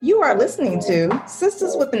You are listening to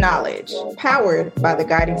Sisters with Knowledge, powered by the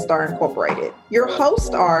Guiding Star Incorporated. Your hosts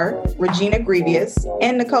are Regina Grievous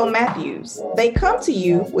and Nicole Matthews. They come to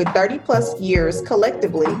you with 30 plus years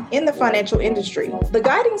collectively in the financial industry. The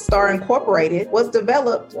Guiding Star Incorporated was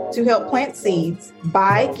developed to help plant seeds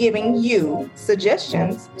by giving you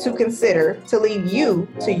suggestions to consider to lead you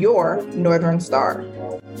to your Northern Star.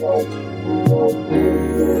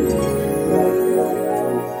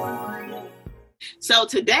 So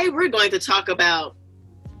today we're going to talk about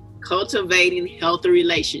cultivating healthy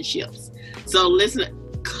relationships. So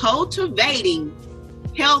listen, cultivating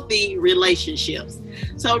healthy relationships.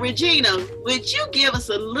 So Regina, would you give us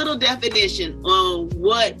a little definition on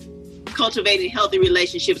what cultivating healthy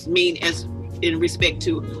relationships mean as in respect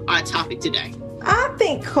to our topic today? I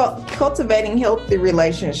think cultivating healthy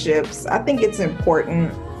relationships, I think it's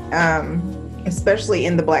important, especially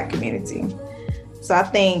in the Black community. So I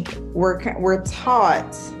think we're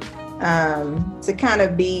taught to kind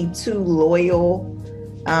of be too loyal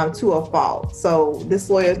to a fault. So this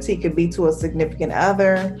loyalty could be to a significant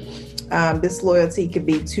other. This loyalty could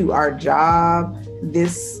be to our job.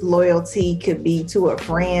 This loyalty could be to a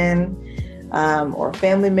friend or a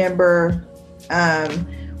family member.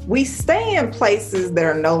 We stay in places that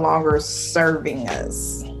are no longer serving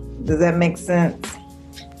us. Does that make sense?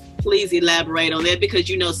 Please elaborate on that, because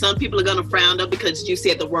you know some people are going to frown up because you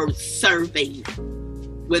said the word serving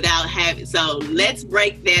without having. So let's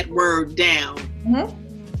break that word down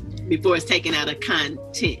before it's taken out of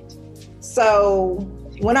content. So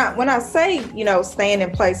when I say, staying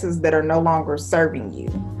in places that are no longer serving you,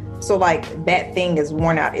 so like that thing is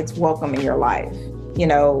worn out, it's welcome in your life.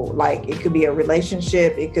 Like it could be a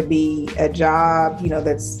relationship, it could be a job,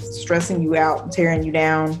 that's stressing you out, tearing you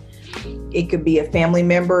down. It could be a family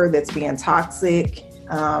member that's being toxic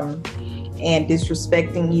and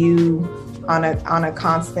disrespecting you on a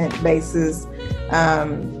constant basis.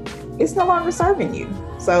 It's no longer serving you.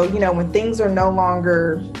 So, when things are no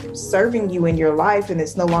longer serving you in your life and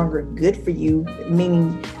it's no longer good for you,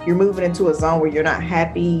 meaning you're moving into a zone where you're not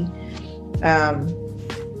happy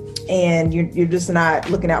and you're just not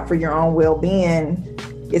looking out for your own well-being,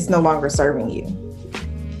 it's no longer serving you.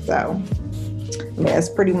 So that's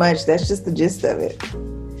just the gist of it.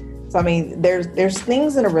 So, there's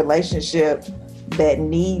things in a relationship that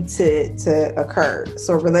need to occur.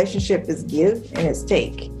 So a relationship is give and it's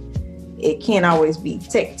take. It can't always be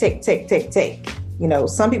take.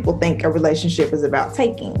 Some people think a relationship is about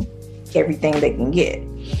taking everything they can get.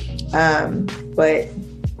 And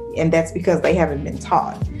that's because they haven't been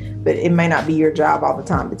taught. But it may not be your job all the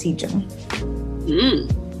time to teach them.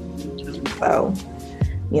 So,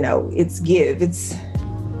 it's give.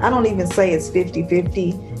 I don't even say it's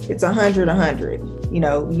 50-50. It's 100-100.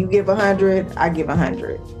 You give 100, I give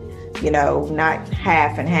 100. Not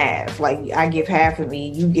half and half. Like I give half of me,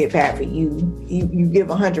 you give half of you. You give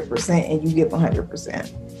 100% and you give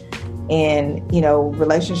 100%. And,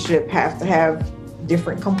 relationship have to have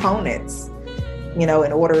different components, in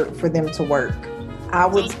order for them to work. I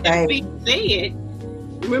would say.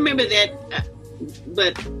 Remember that,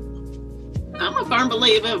 but I'm a firm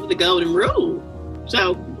believer of the golden rule.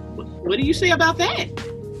 So what do you say about that?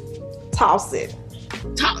 Toss it.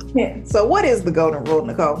 Yeah. So what is the golden rule,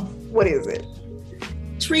 Nicole? What is it?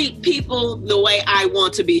 Treat people the way I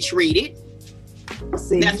want to be treated.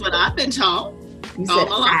 See, that's what I've been taught all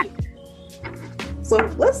my life. So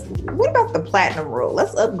what about the platinum rule?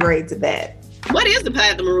 Let's upgrade to that. What is the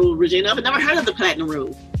platinum rule, Regina? I've never heard of the platinum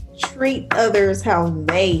rule. Treat others how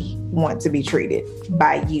they want to be treated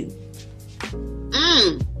by you.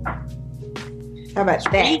 How about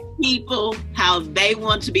that? Treat people how they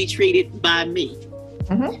want to be treated by me.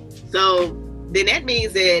 So then that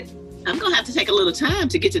means that I'm going to have to take a little time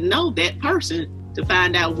to get to know that person to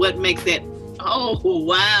find out what makes that. Oh,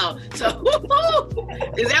 wow. So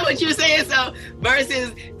is that what you're saying? So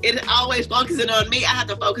versus it always focusing on me, I have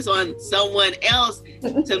to focus on someone else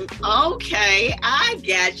okay, I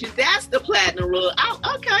got you. That's the platinum rule. Oh,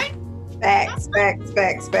 okay. Facts. Okay.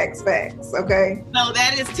 So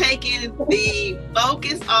that is taking the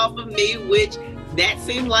focus off of me, which that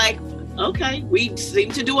seemed like, okay, we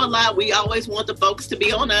seem to do a lot. We always want the focus to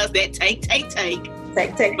be on us. That take.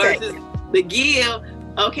 Versus the give.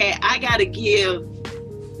 Okay, I got to give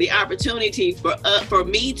the opportunity for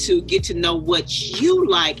me to get to know what you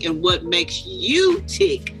like and what makes you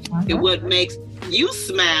tick and what makes you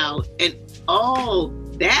smile. And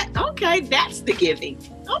that's the giving.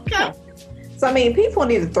 Okay. So, people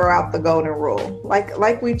need to throw out the golden rule.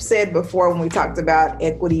 Like we've said before when we talked about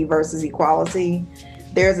equity versus equality,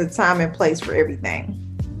 there's a time and place for everything.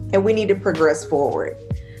 And we need to progress forward.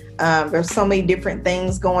 There's so many different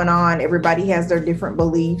things going on. Everybody has their different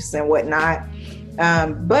beliefs and whatnot.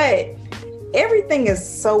 But everything is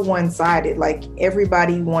so one-sided. Like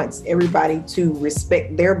everybody wants everybody to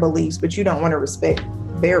respect their beliefs, but you don't want to respect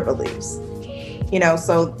their beliefs.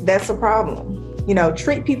 So that's a problem.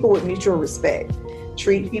 Treat people with mutual respect.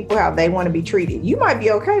 Treat people how they want to be treated. You might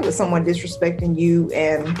be okay with someone disrespecting you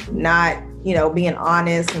and not, being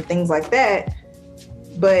honest and things like that.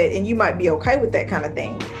 And you might be okay with that kind of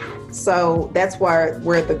thing. So that's where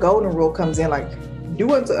the golden rule comes in, like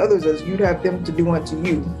do unto others as you'd have them to do unto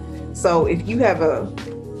you. So if you have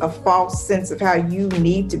a false sense of how you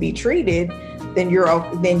need to be treated, then you're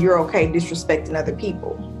okay disrespecting other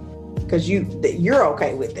people because you're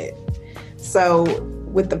okay with it. So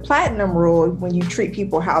with the platinum rule, when you treat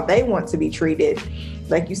people how they want to be treated,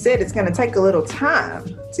 like you said, it's going to take a little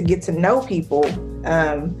time to get to know people,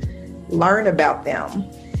 learn about them,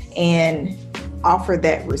 and offer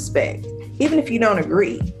that respect. Even if you don't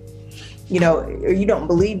agree, or you don't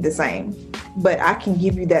believe the same, but I can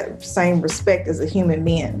give you that same respect as a human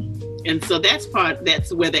being. And so that's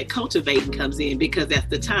where that cultivating comes in, because that's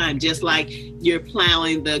the time, just like you're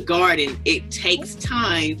plowing the garden, it takes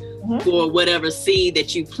time for whatever seed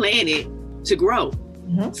that you planted to grow.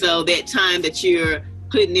 So that time that you're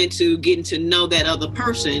putting into getting to know that other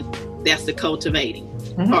person, that's the cultivating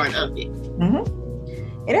part of it.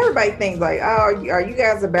 And everybody thinks like, oh, are you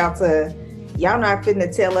guys about to, y'all not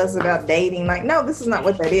finna tell us about dating? Like, no, this is not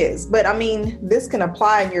what that is. But I mean, this can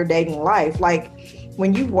apply in your dating life. Like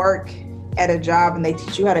when you work at a job and they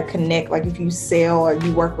teach you how to connect, like if you sell or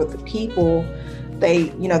you work with the people,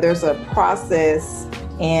 there's a process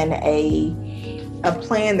and a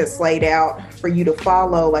plan that's laid out for you to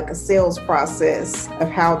follow, like a sales process of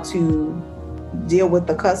how to deal with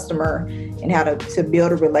the customer and how to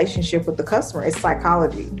build a relationship with the customer. It's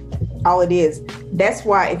psychology. All it is. That's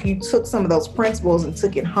why if you took some of those principles and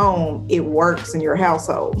took it home, it works in your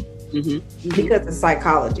household because it's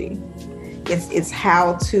psychology. It's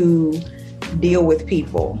how to deal with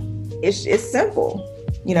people. It's simple.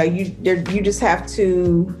 You just have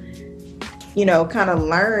to, kind of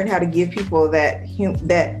learn how to give people that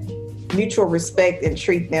mutual respect and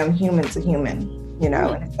treat them human to human, and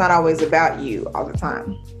it's not always about you all the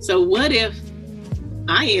time. So what if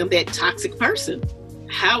I am that toxic person?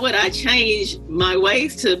 How would I change my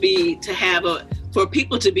ways for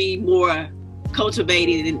people to be more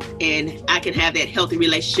cultivated and I can have that healthy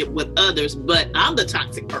relationship with others, but I'm the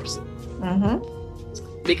toxic person?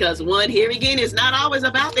 Because here again, it's not always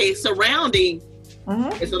about the surrounding.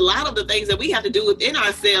 It's a lot of the things that we have to do within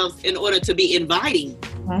ourselves in order to be inviting.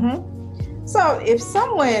 So if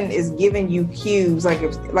someone is giving you cues, like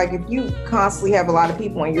if you constantly have a lot of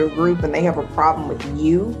people in your group and they have a problem with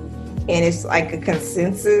you and it's like a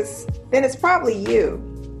consensus, then it's probably you.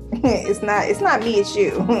 It's not me, it's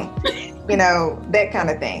you. That kind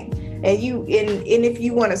of thing. And if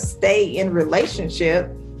you want to stay in relationship,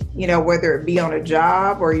 whether it be on a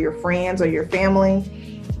job or your friends or your family,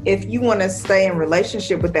 if you want to stay in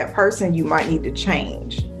relationship with that person, you might need to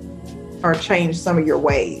change some of your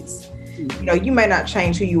ways. You may not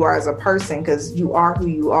change who you are as a person because you are who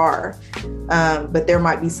you are, but there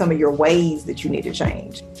might be some of your ways that you need to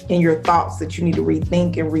change and your thoughts that you need to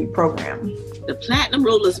rethink and reprogram. The platinum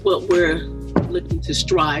rule is what we're looking to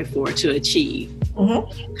strive for, to achieve.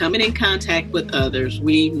 Coming in contact with others,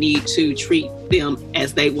 we need to treat them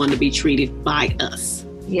as they want to be treated by us.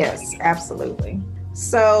 Yes, absolutely.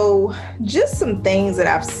 So just some things that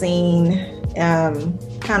I've seen,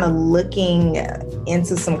 kind of looking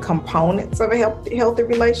into some components of a healthy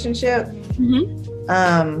relationship.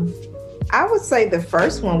 I would say the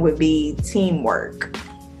first one would be teamwork.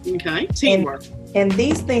 Okay, teamwork. And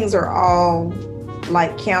these things are all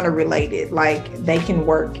like counter related. Like they can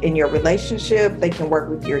work in your relationship, they can work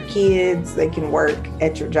with your kids, they can work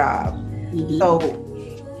at your job. So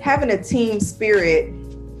having a team spirit,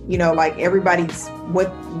 like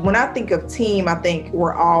when I think of team, I think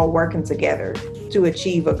we're all working together to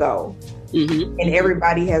achieve a goal. And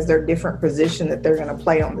everybody has their different position that they're going to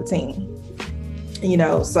play on the team.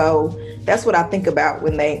 So that's what I think about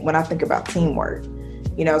when I think about teamwork.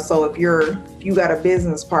 So if you got a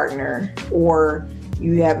business partner or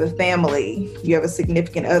you have a family, you have a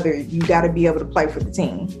significant other, you got to be able to play for the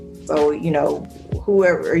team. So,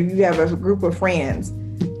 whoever, or you have a group of friends,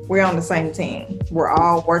 we're on the same team. We're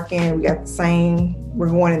all working. We're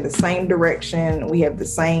going in the same direction. We have the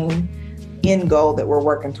same end goal that we're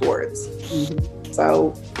working towards.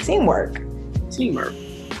 So teamwork.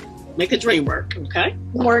 Make a dream work. Okay.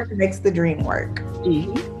 Teamwork makes the dream work.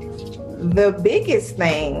 The biggest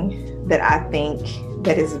thing that I think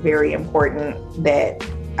that is very important that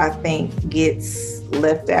I think gets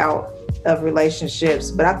left out of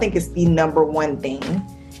relationships, but I think it's the number one thing,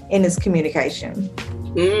 and it's communication.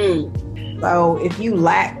 So if you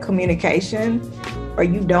lack communication, or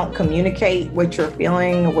you don't communicate what you're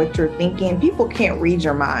feeling or what you're thinking, people can't read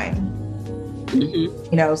your mind.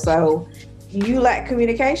 So you lack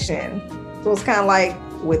communication. So it's kind of like,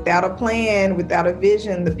 without a plan, without a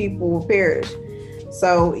vision, the people will perish.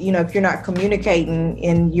 So, if you're not communicating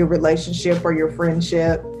in your relationship or your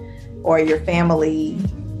friendship or your family,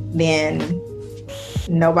 then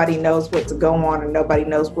nobody knows what's going on, and nobody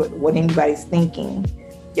knows what anybody's thinking.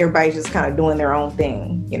 Everybody's just kind of doing their own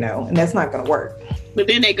thing, and that's not going to work. But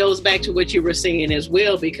then that goes back to what you were saying as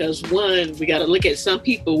well, because one, we got to look at some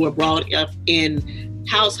people were brought up in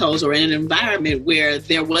households or in an environment where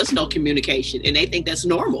there was no communication, and they think that's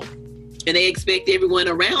normal. And they expect everyone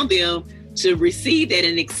around them to receive that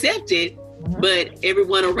and accept it, but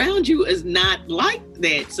everyone around you is not like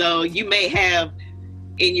that. So you may have,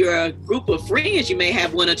 in your group of friends, you may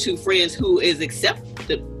have one or two friends who is acceptive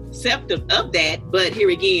of that, but here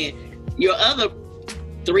again, your other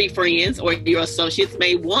 3 friends or your associates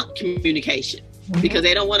may want communication because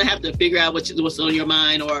they don't want to have to figure out what's on your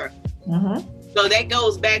mind, or so that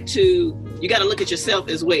goes back to, you got to look at yourself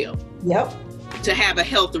as well. Yep. To have a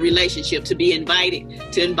healthy relationship, to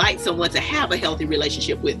invite someone to have a healthy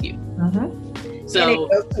relationship with you. So, and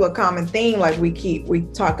it goes to a common theme, like we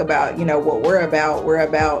talk about, what we're about. We're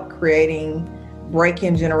about breaking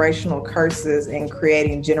generational curses and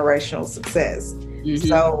creating generational success.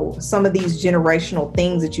 So some of these generational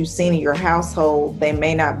things that you've seen in your household, they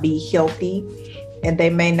may not be healthy, and they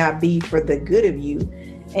may not be for the good of you.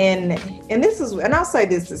 And I'll say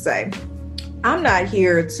this to say, I'm not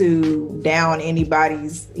here to down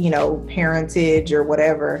anybody's, parentage or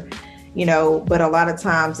whatever, but a lot of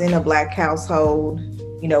times in a Black household,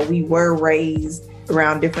 we were raised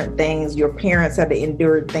around different things. Your parents had to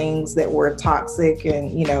endure things that were toxic,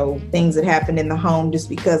 and, things that happened in the home just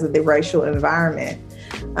because of the racial environment.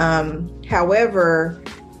 However,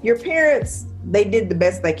 your parents, they did the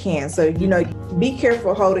best they can. So, be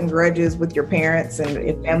careful holding grudges with your parents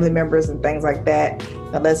and family members and things like that,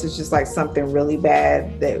 unless it's just like something really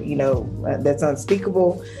bad that, that's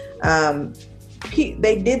unspeakable.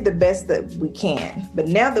 They did the best that we can, but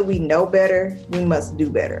now that we know better, we must do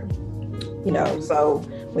better. So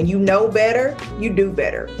when you know better, you do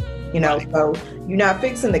better. So you're not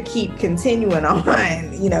fixing to keep continuing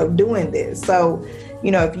on, doing this. So,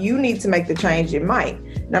 if you need to make the change, it might.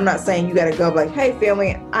 And I'm not saying you got to go like, hey,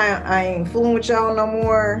 family, I ain't fooling with y'all no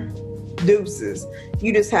more. Deuces.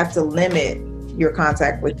 You just have to limit your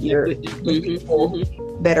contact with your people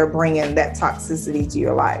that are bringing that toxicity to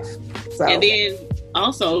your life. So, and then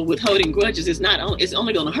also with holding grudges, it's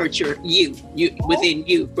only going to hurt you within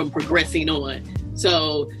you from progressing on.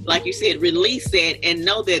 So like you said, release that and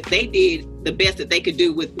know that they did the best that they could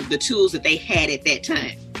do with the tools that they had at that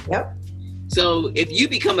time. Yep. So if you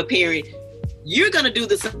become a parent, you're going to do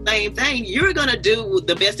the same thing. You're going to do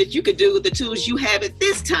the best that you could do with the tools you have at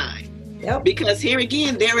this time. Yep. Because here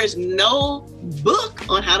again, there is no book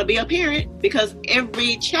on how to be a parent, because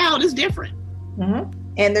every child is different.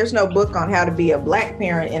 And there's no book on how to be a Black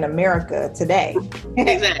parent in America today.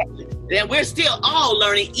 Exactly. And we're still all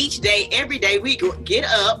learning each day, every day we get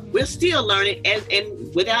up, we're still learning,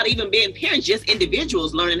 and without even being parents, just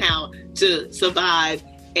individuals learning how to survive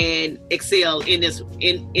and excel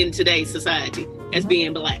in today's society as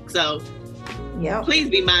being Black. So please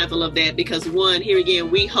be mindful of that, because one, here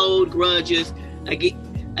again, we hold grudges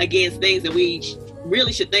against things that we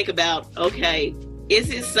really should think about. Okay, is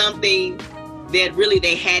it something that really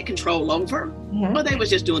they had control over, or they was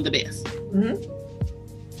just doing the best?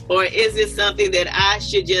 Or is it something that I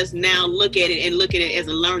should just now look at it as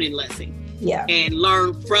a learning lesson? And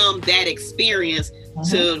learn from that experience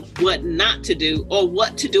to what not to do or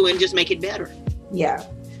what to do and just make it better.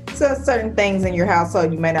 So certain things in your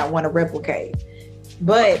household you may not want to replicate.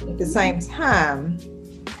 But at the same time,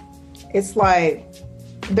 it's like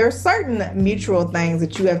there's certain mutual things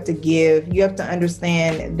that you have to give. You have to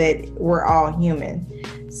understand that we're all human.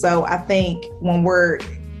 So I think when we're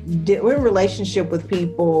in relationship with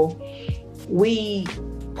people, we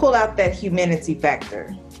pull out that humanity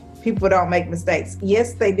factor. People don't make mistakes.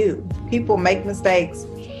 Yes, they do. People make mistakes.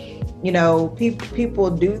 People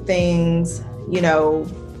do things.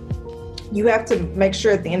 You have to make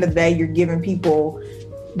sure at the end of the day you're giving people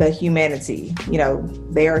the humanity.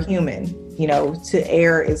 They are human. To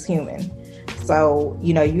err is human. So,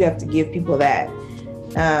 you have to give people that.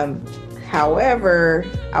 However,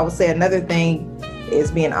 I would say another thing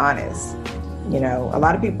is being honest. A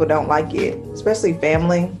lot of people don't like it, especially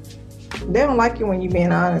family. They don't like you when you're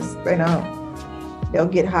being honest. They don't. They'll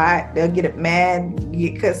get hot. They'll get mad,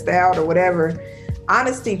 get cussed out or whatever.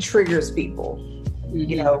 Honesty triggers people,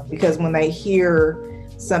 you know, because when they hear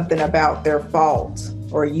something about their fault,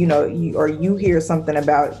 or you hear something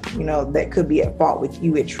about, you know, that could be at fault with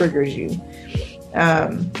you, it triggers you.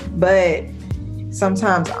 But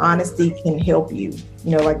sometimes honesty can help you.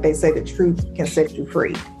 You know, like they say, the truth can set you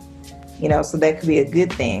free. You know, so that could be a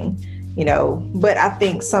good thing. You know, but I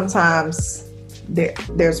think sometimes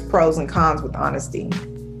there's pros and cons with honesty.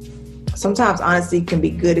 Sometimes honesty can be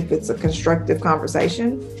good if it's a constructive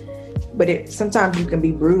conversation, but sometimes you can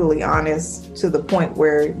be brutally honest to the point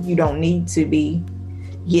where you don't need to be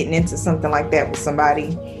getting into something like that with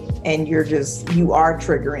somebody, and you are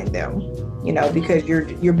triggering them, you know, because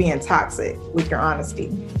you're being toxic with your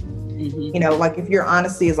honesty. You know, like if your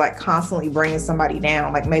honesty is like constantly bringing somebody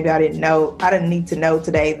down, like maybe I didn't need to know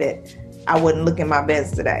today that I wouldn't look at my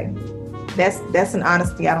best today. That's an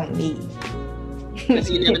honesty I don't need.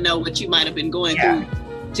 Because you never know what you might have been going through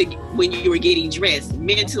when you were getting dressed,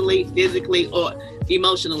 mentally, physically, or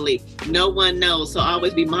emotionally. No one knows. So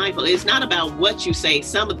always be mindful. It's not about what you say.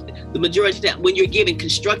 The majority of that, when you're giving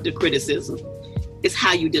constructive criticism, it's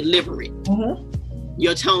how you deliver it.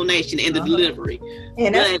 Your tonation and the delivery.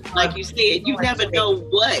 But like you said, you never know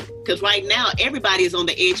what, because right now everybody is on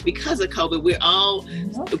the edge because of COVID. We're all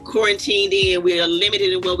quarantined in. We're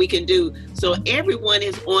limited in what we can do. So everyone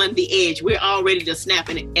is on the edge. We're all ready to snap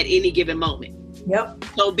at any given moment. Yep.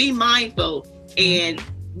 So be mindful and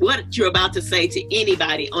what you're about to say to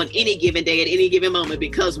anybody on any given day at any given moment,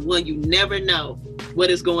 because one, you never know what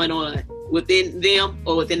is going on within them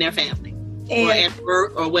or within their family. Or at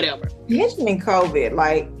work or whatever. Mentioning COVID,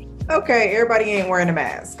 like, okay, everybody ain't wearing a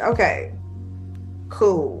mask. Okay,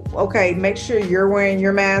 cool. Okay, make sure you're wearing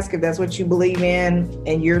your mask if that's what you believe in,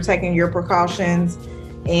 and you're taking your precautions,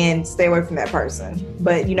 and stay away from that person.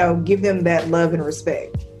 But, you know, give them that love and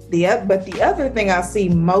respect. But the other thing I see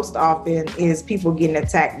most often is people getting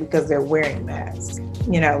attacked because they're wearing masks.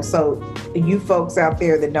 You know, so you folks out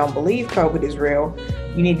there that don't believe COVID is real,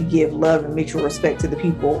 you need to give love and mutual respect to the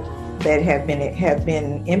people that have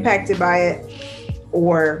been impacted by it,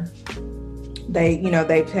 or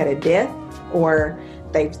they've had a death, or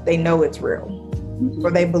they know it's real, or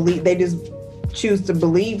they just choose to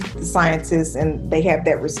believe the scientists, and they have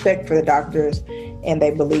that respect for the doctors, and they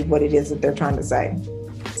believe what it is that they're trying to say.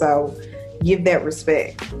 So give that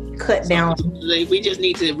respect. Cut down. We just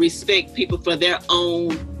need to respect people for their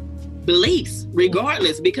own beliefs,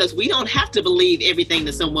 regardless, because we don't have to believe everything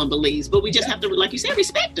that someone believes, but we just have to, like you said,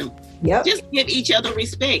 respect them. Yep. Just give each other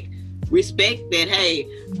respect that, hey,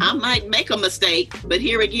 I might make a mistake, but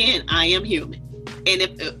here again, I am human. And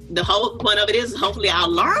if the whole point of it is, hopefully I'll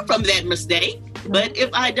learn from that mistake. But if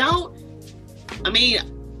I don't, I mean,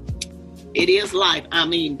 it is life. I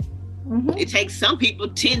mean, it takes some people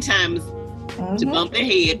 10 times to bump their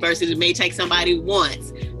head versus it may take somebody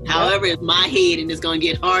once. However, it's my head, and it's going to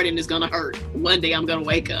get hard and it's going to hurt. One day I'm going to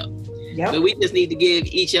wake up. Yep. But we just need to give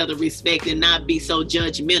each other respect and not be so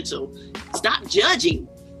judgmental. Stop judging.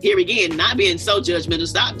 Here again, not being so judgmental.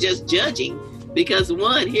 Stop just judging, because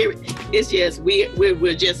one, here it's just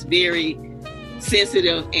we're just very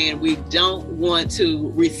sensitive, and we don't want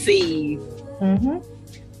to receive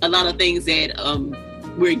a lot of things that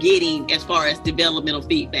we're getting as far as developmental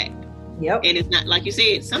feedback. Yep. And it's not, like you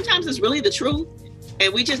said, sometimes it's really the truth.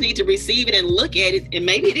 And we just need to receive it and look at it, and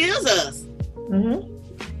maybe it is us.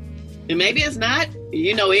 And maybe it's not,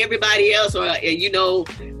 everybody else, or,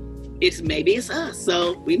 maybe it's us.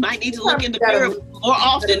 So we might need to look in the mirror more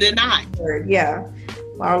often than not. Yeah.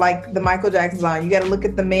 Or like the Michael Jackson song, you got to look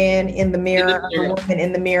at the man in the mirror, the woman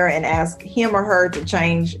in the mirror, and ask him or her to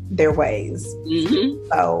change their ways.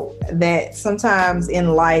 So that sometimes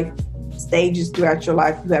in life, stages throughout your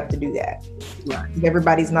life, you have to do that. Right.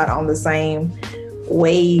 Everybody's not on the same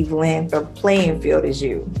wavelength or playing field as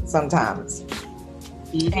you sometimes.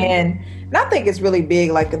 And I think it's really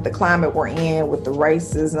big, like the climate we're in with the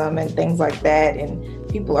racism and things like that, and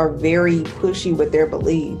people are very pushy with their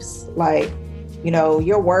beliefs. Like,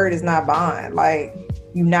 your word is not bond. Like,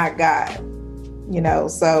 you're not God.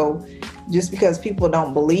 So just because people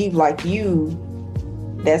don't believe like you,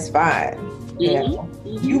 that's fine.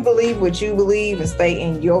 You believe what you believe and stay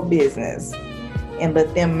in your business, and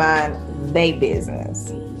let them mind their business.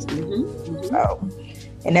 So,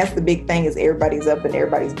 and that's the big thing, is everybody's up in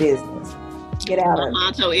everybody's business. Get out of it. My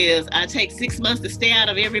motto is, I take 6 months to stay out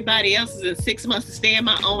of everybody else's and 6 months to stay in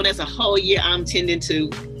my own. That's a whole year I'm tending to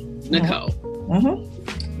Nicole.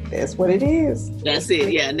 That's what it is. That's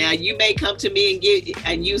it. Yeah. Now you may come to me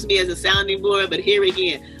and use me as a sounding board, but here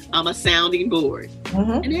again, I'm a sounding board.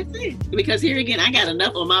 And that's it. Because here again, I got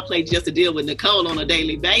enough on my plate just to deal with Nicole on a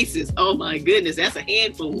daily basis. Oh my goodness, that's a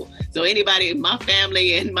handful. So anybody in my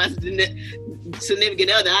family and my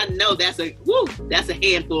significant other, I know that's a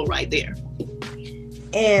handful right there.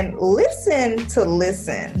 And listen to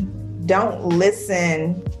listen. Don't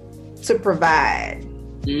listen to provide.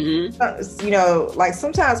 You know, like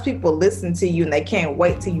sometimes people listen to you and they can't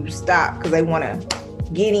wait till you stop because they want to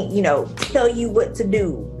get in, you know, tell you what to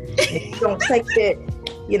do. And you don't take that,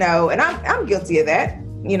 you know, and I'm guilty of that.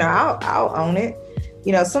 You know, I'll own it.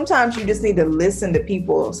 You know, sometimes you just need to listen to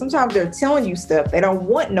people. Sometimes they're telling you stuff. They don't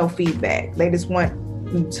want no feedback. They just want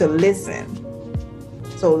you to listen.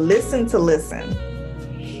 So listen to listen.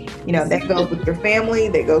 You know, that goes with your family.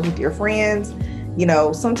 That goes with your friends. You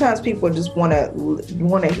know, sometimes people just want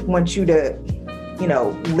you to, you know,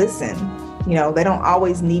 listen. You know, they don't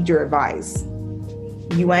always need your advice.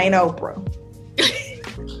 You ain't Oprah.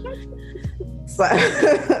 So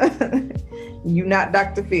you not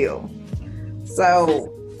Dr. Phil.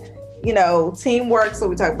 So, you know, teamwork. So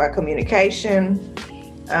we talked about communication.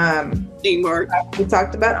 Teamwork. We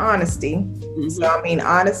talked about honesty. So, I mean,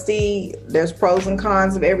 honesty, there's pros and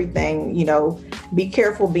cons of everything. You know, be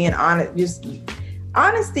careful being honest.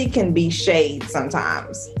 Honesty can be shade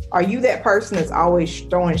sometimes. Are you that person that's always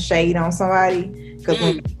throwing shade on somebody?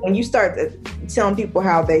 Because when you start telling people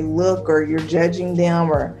how they look, or you're judging them,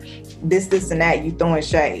 or this and that, you throwing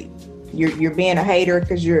shade. You're being a hater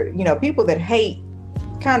because you know, people that hate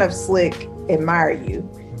kind of slick admire you.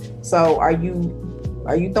 So are you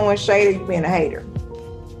throwing shade, or are you being a hater?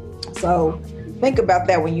 So think about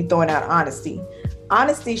that when you're throwing out honesty.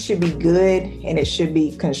 Honesty should be good, and it should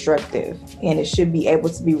be constructive, and it should be able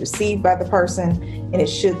to be received by the person, and it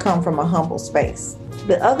should come from a humble space.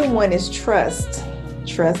 The other one is trust.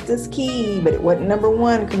 Trust is key, but it wasn't number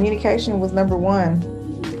one. Communication was number one.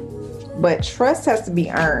 But trust has to be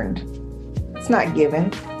earned. It's not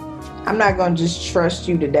given. I'm not going to just trust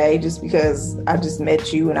you today just because I just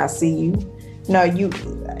met you and I see you. No, you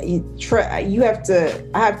have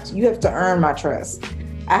to earn my trust.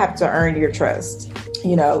 I have to earn your trust.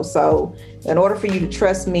 You know, so in order for you to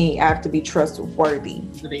trust me, I have to be trustworthy.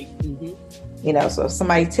 You know, so if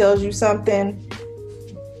somebody tells you something,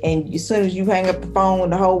 and as soon as you hang up the phone,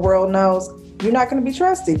 the whole world knows, you're not going to be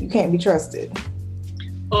trusted. You can't be trusted.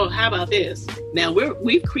 Oh, how about this? Now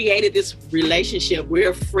we've created this relationship.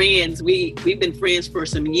 We're friends. We've been friends for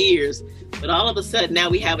some years, but all of a sudden now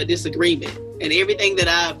we have a disagreement, and everything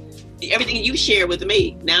you share with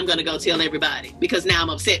me, now I'm going to go tell everybody because now I'm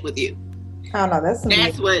upset with you. Oh no,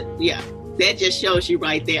 that just shows you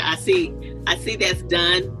right there. I see that's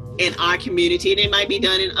done in our community, and it might be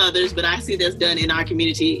done in others, but I see that's done in our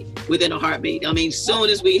community within a heartbeat. I mean, soon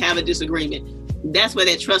as we have a disagreement, that's where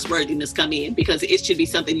that trustworthiness come in, because it should be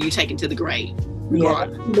something you take into the grave. Yeah,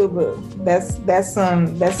 boo-boo. That's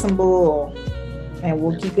some bull, and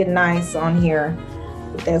we'll keep it nice on here.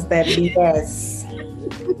 But that's that BS.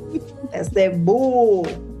 That's that bull.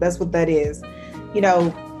 That's what that is. You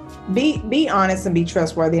know, be honest and be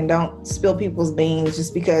trustworthy, and don't spill people's beans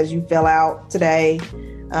just because you fell out today.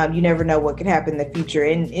 You never know what could happen in the future.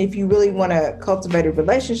 And if you really want to cultivate a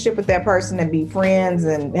relationship with that person and be friends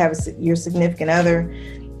and have your significant other,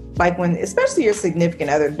 like especially your significant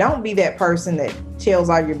other, don't be that person that tells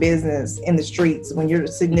all your business in the streets when you're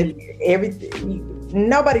significant.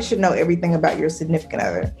 Nobody should know everything about your significant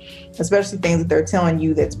other, especially things that they're telling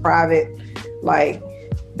you that's private. Like,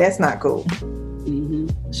 that's not cool.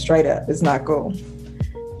 Straight up, it's not cool.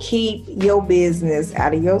 Keep your business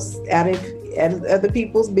out of other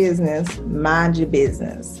people's business. Mind your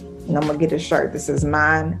business. And I'm gonna get a shirt that says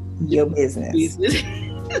 "Mind your business."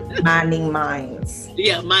 Minding minds.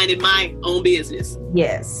 Yeah, minding my own business.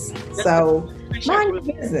 Yes. So mind your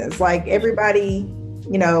business. Like, everybody,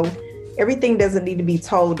 you know, everything doesn't need to be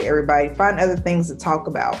told to everybody. Find other things to talk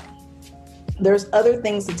about. There's other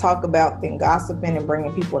things to talk about than gossiping and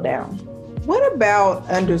bringing people down. What about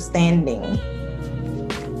understanding?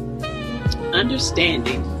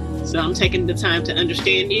 Understanding. So I'm taking the time to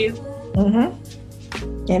understand you.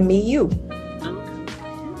 And me, you. Okay.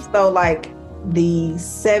 So, like, the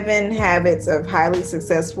 7 habits of highly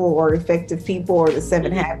successful or effective people, or the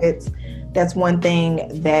 7 habits, that's one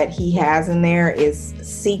thing that he has in there, is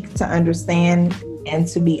seek to understand and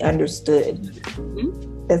to be understood.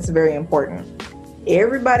 That's very important.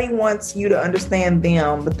 Everybody wants you to understand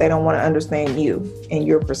them, but they don't want to understand you and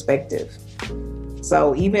your perspective.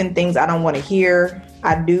 So even things I don't want to hear,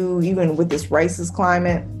 I do, even with this racist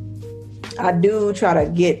climate, I do try to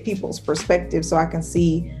get people's perspective so I can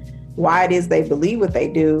see why it is they believe what they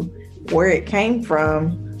do, where it came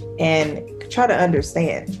from, and try to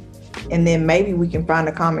understand. And then maybe we can find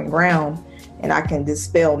a common ground and I can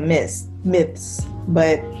dispel myths.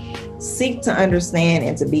 But seek to understand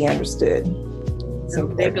and to be understood. So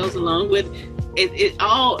that goes along with it. It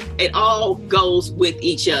all goes with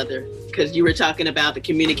each other, because you were talking about the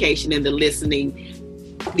communication and the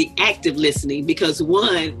listening, the active listening. Because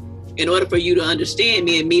one, in order for you to understand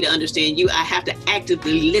me and me to understand you, I have to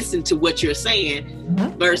actively listen to what you're saying.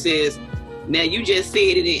 Mm-hmm. Versus now you just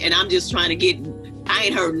said it and I'm just trying to get. I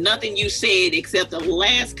ain't heard nothing you said except the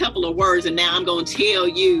last couple of words, and now I'm going to tell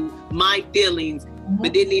you my feelings,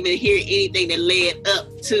 but didn't even hear anything that led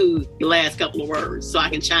up to the last couple of words, so I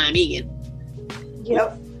can chime in.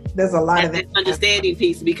 Yep, there's a lot of that understanding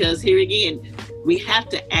piece, because here again, we have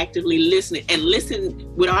to actively listen and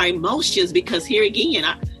listen with our emotions, because here again,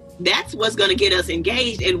 that's what's going to get us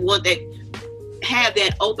engaged and want that. Have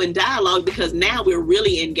that open dialogue, because now we're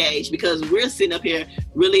really engaged, because we're sitting up here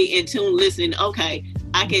really in tune listening. Okay,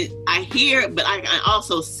 I hear, but I can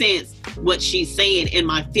also sense what she's saying in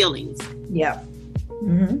my feelings. Yeah.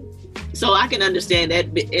 Mm-hmm. So I can understand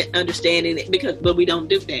understanding it, but we don't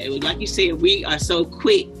do that. Like you said, we are so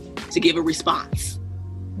quick to give a response.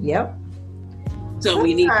 Yep. So sometimes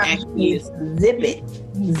we need to actually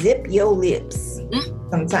zip your lips. Mm-hmm.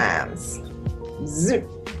 Sometimes zip.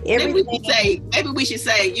 Maybe we should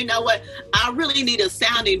say, you know what? I really need a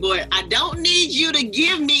sounding board. I don't need you to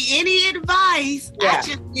give me any advice. Yeah. I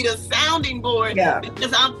just need a sounding board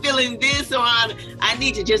because I'm feeling this, or I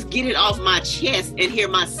need to just get it off my chest and hear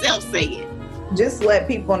myself say it. Just let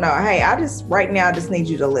people know, hey, I just need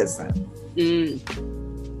you to listen.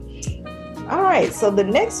 All right. So the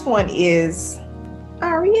next one is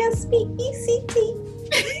RESPECT.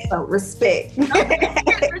 So respect.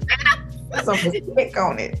 Some respect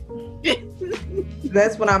on it.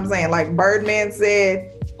 That's what I'm saying. Like Birdman said,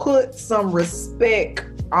 put some respect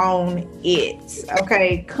on it.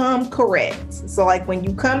 Okay, come correct. So like when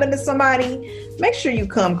you come into somebody, make sure you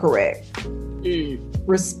come correct.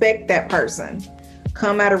 Respect that person.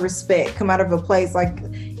 Come out of respect. Come out of a place like,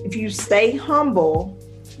 if you stay humble,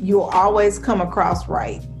 you'll always come across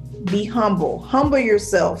right. Be humble. Humble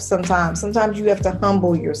yourself sometimes. Sometimes you have to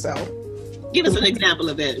humble yourself. Give us an example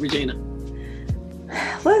of that, Regina.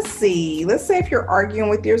 Let's see. Let's say if you're arguing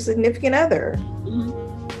with your significant other,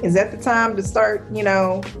 is that the time to start,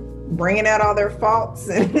 bringing out all their faults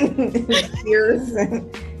and fears?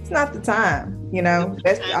 It's not the time,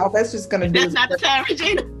 That's just going to do. That's not the time,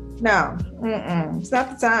 Regina. No, it's not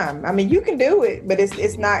the time. I mean, you can do it, but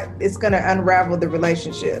it's not. It's going to unravel the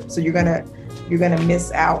relationship. So you're gonna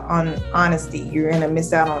miss out on honesty. You're gonna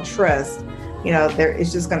miss out on trust.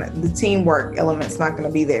 It's just the teamwork element's not going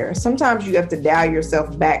to be there. Sometimes you have to dial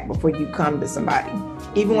yourself back before you come to somebody,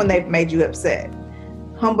 even when they've made you upset.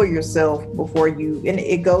 Humble yourself before and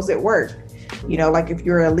it goes at work. Like if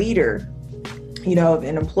you're a leader, if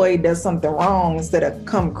an employee does something wrong, instead of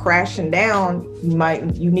come crashing down,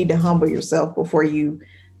 you need to humble yourself before you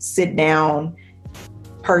sit down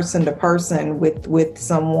person to person with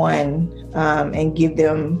someone and give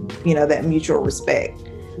them, that mutual respect.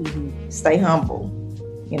 Stay humble.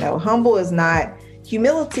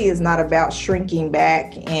 Humility is not about shrinking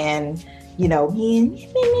back and, being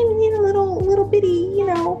a little bitty,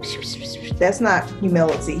 that's not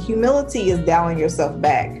humility. Humility is dialing yourself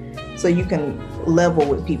back so you can level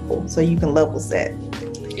with people, so you can level set.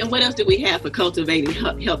 And what else do we have for cultivating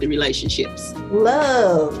healthy relationships?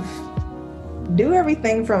 Love. Do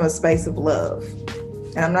everything from a space of love.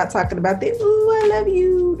 And I'm not talking about the, ooh, I love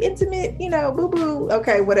you, intimate, boo-boo.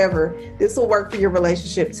 Okay, whatever. This will work for your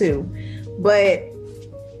relationship too. But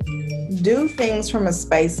do things from a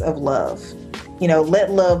space of love.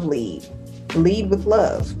 Let love lead. Lead with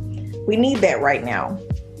love. We need that right now.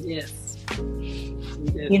 Yes.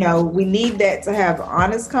 We need that to have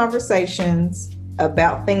honest conversations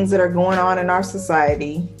about things that are going on in our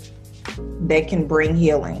society that can bring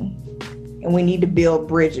healing. And we need to build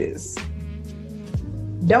bridges.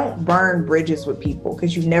 Don't burn bridges with people,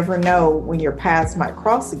 because you never know when your paths might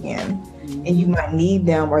cross again and you might need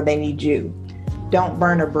them or they need you. Don't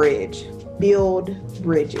burn a bridge. Build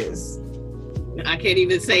bridges. I can't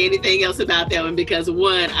even say anything else about that one, because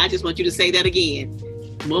I just want you to say that again.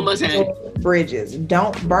 One more time. Bridges.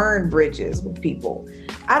 Don't burn bridges with people.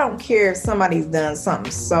 I don't care if somebody's done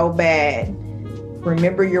something so bad.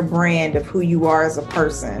 Remember your brand of who you are as a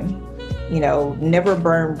person. Never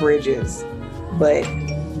burn bridges, but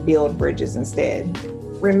build bridges instead.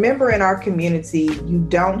 Remember, in our community, you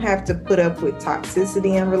don't have to put up with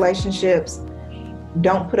toxicity in relationships.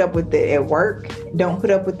 Don't put up with it at work. Don't put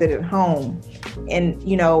up with it at home. And,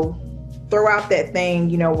 throw out that thing,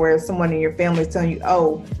 where someone in your family is telling you,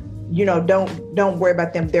 oh, don't worry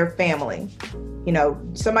about them. They're family.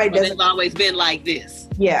 Somebody doesn't. They've always been like this.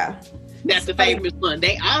 Yeah. That's the famous one.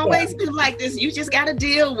 They always been like this. You just got to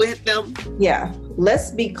deal with them. Yeah.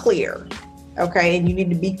 Let's be clear. Okay. And you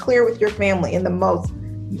need to be clear with your family in the most.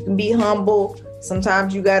 You can be humble.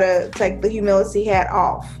 Sometimes you got to take the humility hat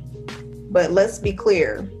off. But let's be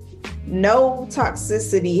clear. No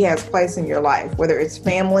toxicity has place in your life, whether it's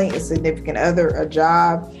family, a significant other, a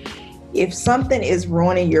job. If something is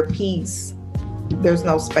ruining your peace, there's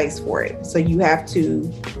no space for it. So you have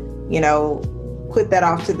to, put that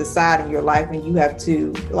off to the side in your life, and you have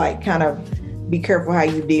to kind of be careful how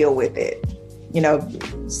you deal with it.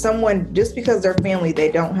 Someone, just because they're family,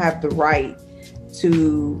 they don't have the right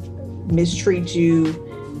to mistreat you,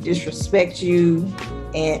 disrespect you,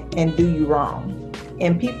 and do you wrong.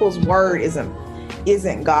 And people's word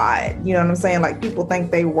isn't God. You know what I'm saying? Like, people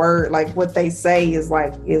think they word, like what they say is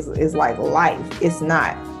like life. It's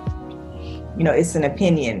not. It's an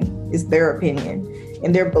opinion. It's their opinion.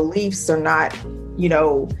 And their beliefs are not,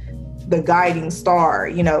 the guiding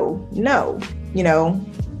star, no,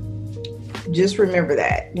 just remember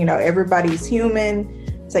that, everybody's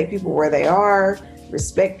human. Take people where they are,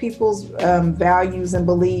 respect people's values and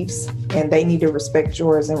beliefs, and they need to respect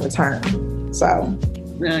yours in return. So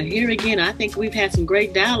here again, I think we've had some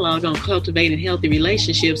great dialogue on cultivating healthy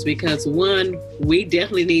relationships, because one, we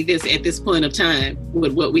definitely need this at this point of time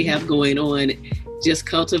with what we have going on, just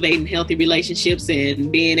cultivating healthy relationships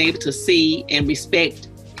and being able to see and respect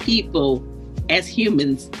people as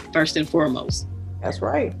humans first and foremost. That's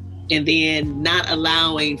right. And then not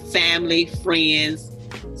allowing family, friends,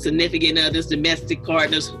 significant others, domestic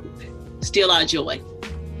partners steal our joy.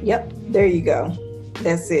 Yep. There you go.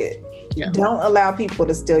 That's it. Yeah. Don't allow people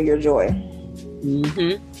to steal your joy.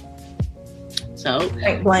 Mm-hmm. So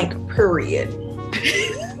blank period.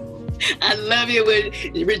 I love it when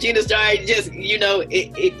Regina started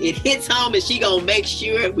it hits home, and she gonna make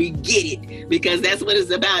sure we get it, because that's what it's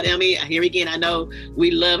about. I mean, here again, I know we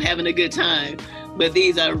love having a good time, but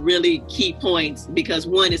these are really key points, because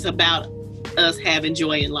one, is about us having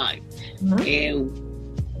joy in life. Mm-hmm. And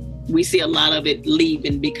we see a lot of it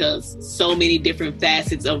leaving because so many different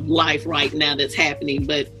facets of life right now that's happening,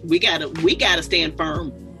 but we gotta stand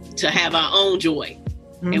firm to have our own joy.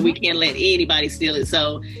 Mm-hmm. And we can't let anybody steal it.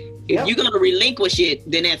 So if you're going to relinquish it,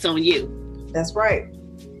 then that's on you. That's right.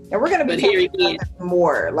 And we're going to be talking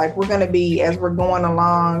more. Like, we're going to be, as we're going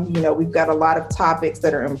along, we've got a lot of topics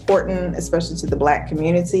that are important, especially to the Black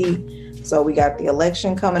community. So we got the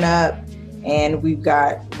election coming up, and we've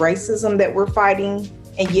got racism that we're fighting.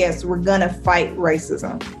 And yes, we're going to fight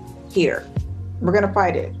racism here. We're going to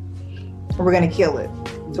fight it. We're going to kill it.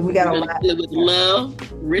 So we got a lot. With love,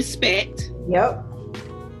 respect. Yep.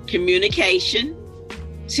 Communication,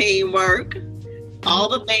 teamwork, all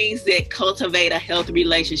the things that cultivate a healthy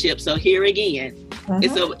relationship. So here again,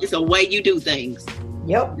 it's a way you do things.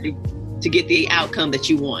 Yep. To get the outcome that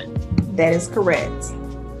you want. That is correct.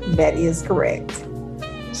 That is correct.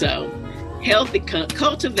 So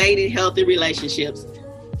cultivating healthy relationships.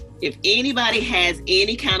 If anybody has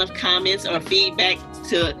any kind of comments or feedback,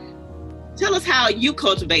 to tell us how you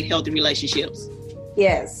cultivate healthy relationships.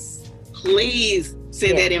 Yes. Please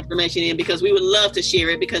send that information in, because we would love to share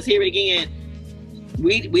it, because here again,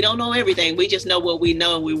 we don't know everything. We just know what we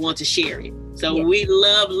know, and we want to share it. So we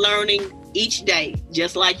love learning each day.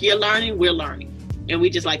 Just like you're learning, we're learning, and we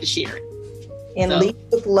just like to share it. And lead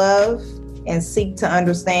with love and seek to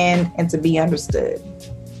understand and to be understood.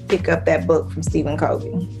 Pick up that book from Stephen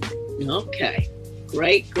Covey. Okay.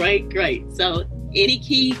 Great. So any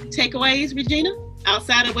key takeaways, Regina,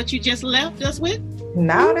 outside of what you just left us with?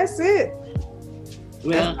 No, that's it.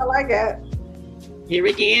 Well, that's all I got. Here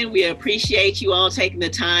again, we appreciate you all taking the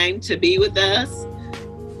time to be with us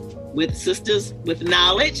with Sisters with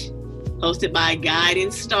Knowledge, hosted by Guiding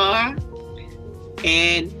Star.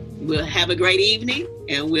 And we'll have a great evening,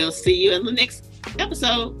 and we'll see you in the next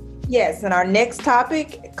episode. Yes, and our next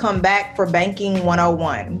topic, come back for Banking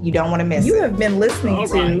 101. You don't want to miss it. You have been listening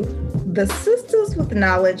to the Sisters with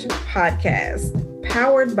Knowledge podcast,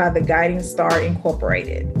 powered by the Guiding Star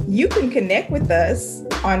Incorporated. You can connect with us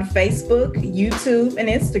on Facebook, YouTube, and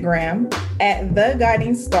Instagram at The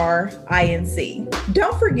Guiding Star INC.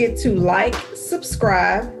 Don't forget to like,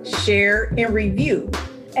 subscribe, share, and review,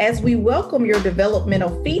 as we welcome your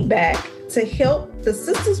developmental feedback to help the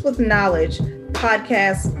Sisters with Knowledge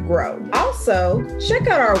podcast grow. Also, check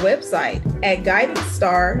out our website at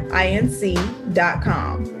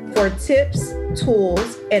guidingstarinc.com for tips,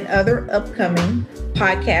 tools, and other upcoming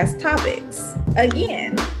podcast topics.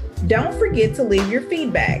 Again, don't forget to leave your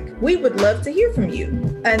feedback. We would love to hear from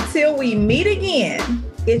you. Until we meet again,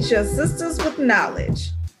 It's your Sisters with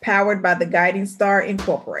Knowledge, powered by the Guiding Star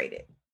Incorporated.